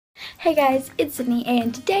Hey guys, it's Sydney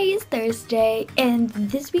and today is Thursday and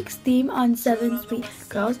this week's theme on 7 Sweet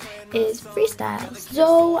Girls is freestyle.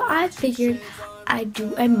 So I figured I'd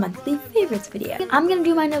do a monthly favorites video. I'm gonna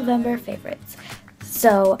do my November favorites.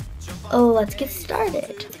 So let's get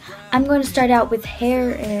started. I'm going to start out with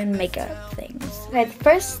hair and makeup things. Okay, the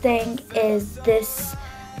first thing is this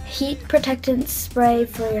heat protectant spray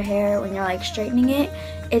for your hair when you're like straightening it.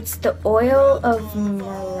 It's the oil of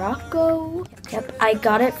Morocco. Yep, I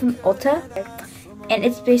got it from Ulta. And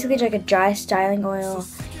it's basically like a dry styling oil.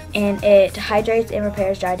 And it hydrates and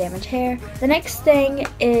repairs dry damaged hair. The next thing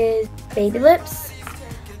is baby lips.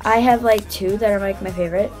 I have like two that are like my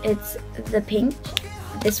favorite. It's the pink.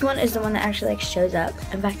 This one is the one that actually like shows up.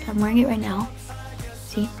 In fact, I'm wearing it right now.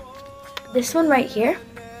 See? This one right here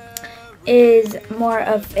is more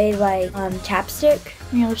of a like chapstick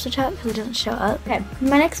on your lipstick top because it doesn't show up. Okay,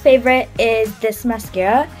 my next favorite is this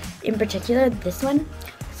mascara, in particular this one,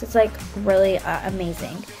 because it's like really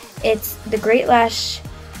amazing. It's the Great Lash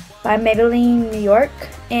by Maybelline New York,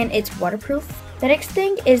 and it's waterproof. The next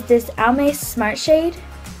thing is this Almay Smart Shade.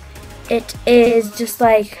 It is just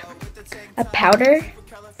like a powder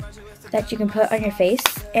that you can put on your face,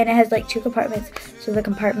 and it has like two compartments. So the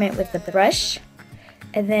compartment with the brush,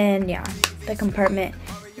 and then yeah, the compartment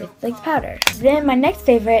with like the powder. Then my next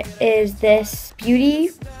favorite is this Beauty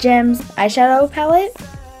Gems eyeshadow palette.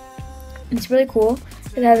 It's really cool.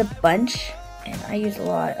 It has a bunch and I use a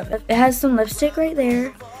lot of it. It has some lipstick right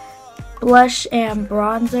there, blush and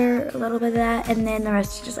bronzer, a little bit of that, and then the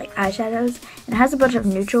rest is just like eyeshadows. And it has a bunch of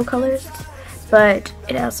neutral colors, but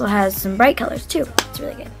it also has some bright colors too. It's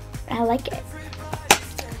really good. I like it.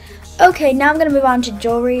 Okay, now I'm gonna move on to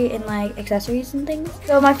jewelry and like accessories and things.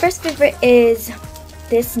 So my first favorite is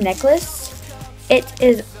this necklace. It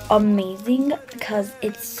is amazing because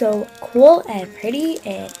it's so cool and pretty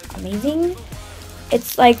and amazing.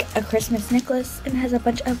 It's like a Christmas necklace and has a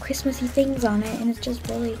bunch of Christmassy things on it, and it's just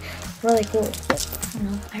really, really cool. I don't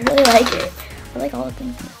know, I really like it. I like all the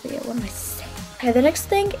things in this video. What am I saying? Okay, the next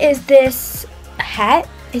thing is this hat.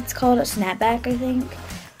 It's called a snapback, I think.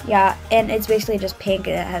 Yeah, and it's basically just pink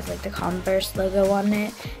and it has like the Converse logo on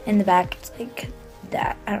it. In the back it's like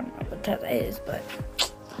that. I don't know what that is, but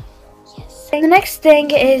yes. And the next thing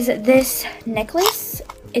is this necklace.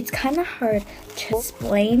 It's kind of hard to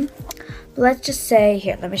explain, but let's just say,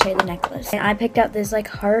 here, let me show you the necklace. And I picked out this like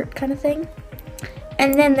heart kind of thing,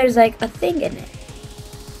 and then there's like a thing in it,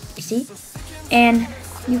 you see? And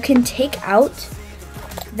you can take out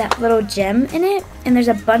that little gem in it, and there's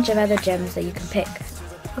a bunch of other gems that you can pick.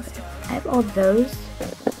 Okay, I have all those.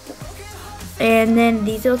 And then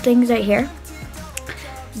these little things right here,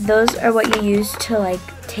 those are what you use to like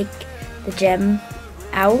take the gem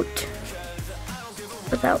out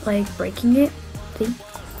without like breaking it. See?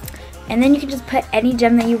 And then you can just put any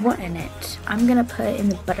gem that you want in it. I'm gonna put in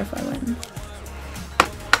the butterfly one.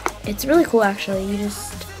 It's really cool actually. You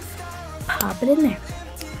just pop it in there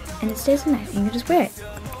and it stays in there and you can just wear it.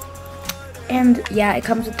 And yeah, it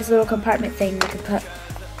comes with this little compartment thing you can put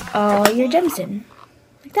all your gems in,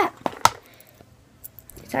 like that.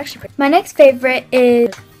 It's actually pretty. My next favorite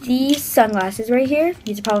is these sunglasses right here.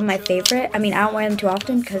 These are probably my favorite. I mean, I don't wear them too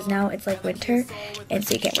often because now it's like winter, and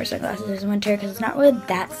so you can't wear sunglasses in winter because it's not really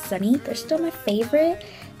that sunny. They're still my favorite.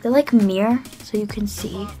 They're like mirror, so you can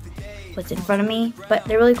see what's in front of me, but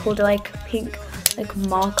they're really cool. They're like pink, like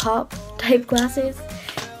mall cop type glasses.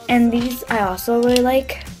 And these I also really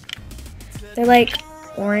like. They're like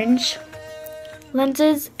orange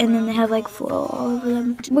lenses, and then they have like flow all over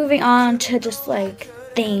them. Moving on to just like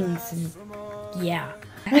things, and yeah.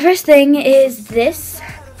 The first thing is this.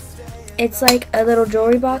 It's like a little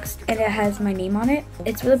jewelry box, and it has my name on it.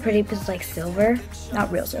 It's really pretty because it's like silver,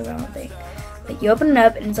 not real silver, I don't think. But you open it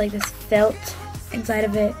up, and it's like this felt inside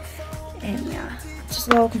of it, and yeah, it's just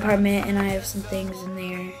a little compartment, and I have some things in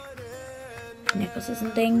there, necklaces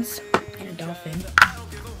and things, and a dolphin.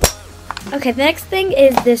 Okay, the next thing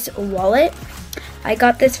is this wallet. I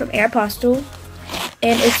got this from Aeropostale,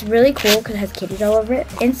 and it's really cool because it has kitties all over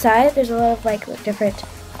it. Inside, there's a lot of like different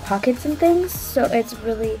pockets and things, so it's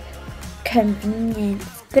really convenient.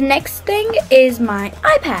 The next thing is my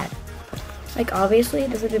iPad. Like obviously,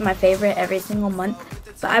 this would be my favorite every single month,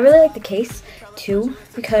 but I really like the case too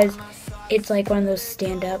because it's like one of those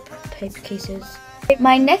stand-up type cases.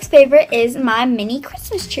 My next favorite is my mini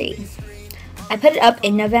Christmas tree. I put it up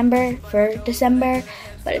in November for December,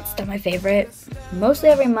 but it's still my favorite mostly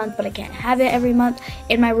every month, but I can't have it every month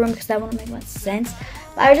in my room because that wouldn't make much sense.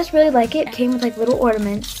 But I just really like it. It came with like little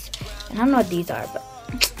ornaments, and I don't know what these are, but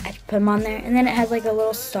I put them on there. And then it has like a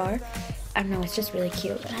little star. I don't know, it's just really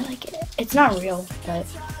cute, and I like it. It's not real, but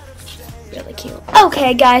really cute.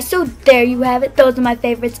 Okay guys, so there you have it. Those are my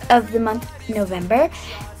favorites of the month November.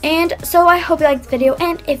 And so I hope you liked the video,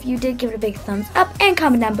 and if you did, give it a big thumbs up and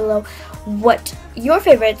comment down below what your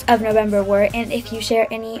favorites of November were and if you share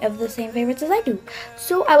any of the same favorites as I do.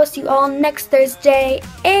 So I will see you all next Thursday,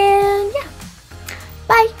 and yeah,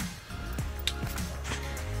 bye.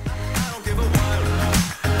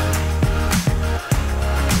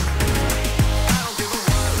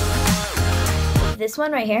 This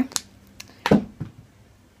one right here.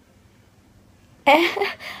 I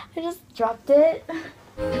just dropped it.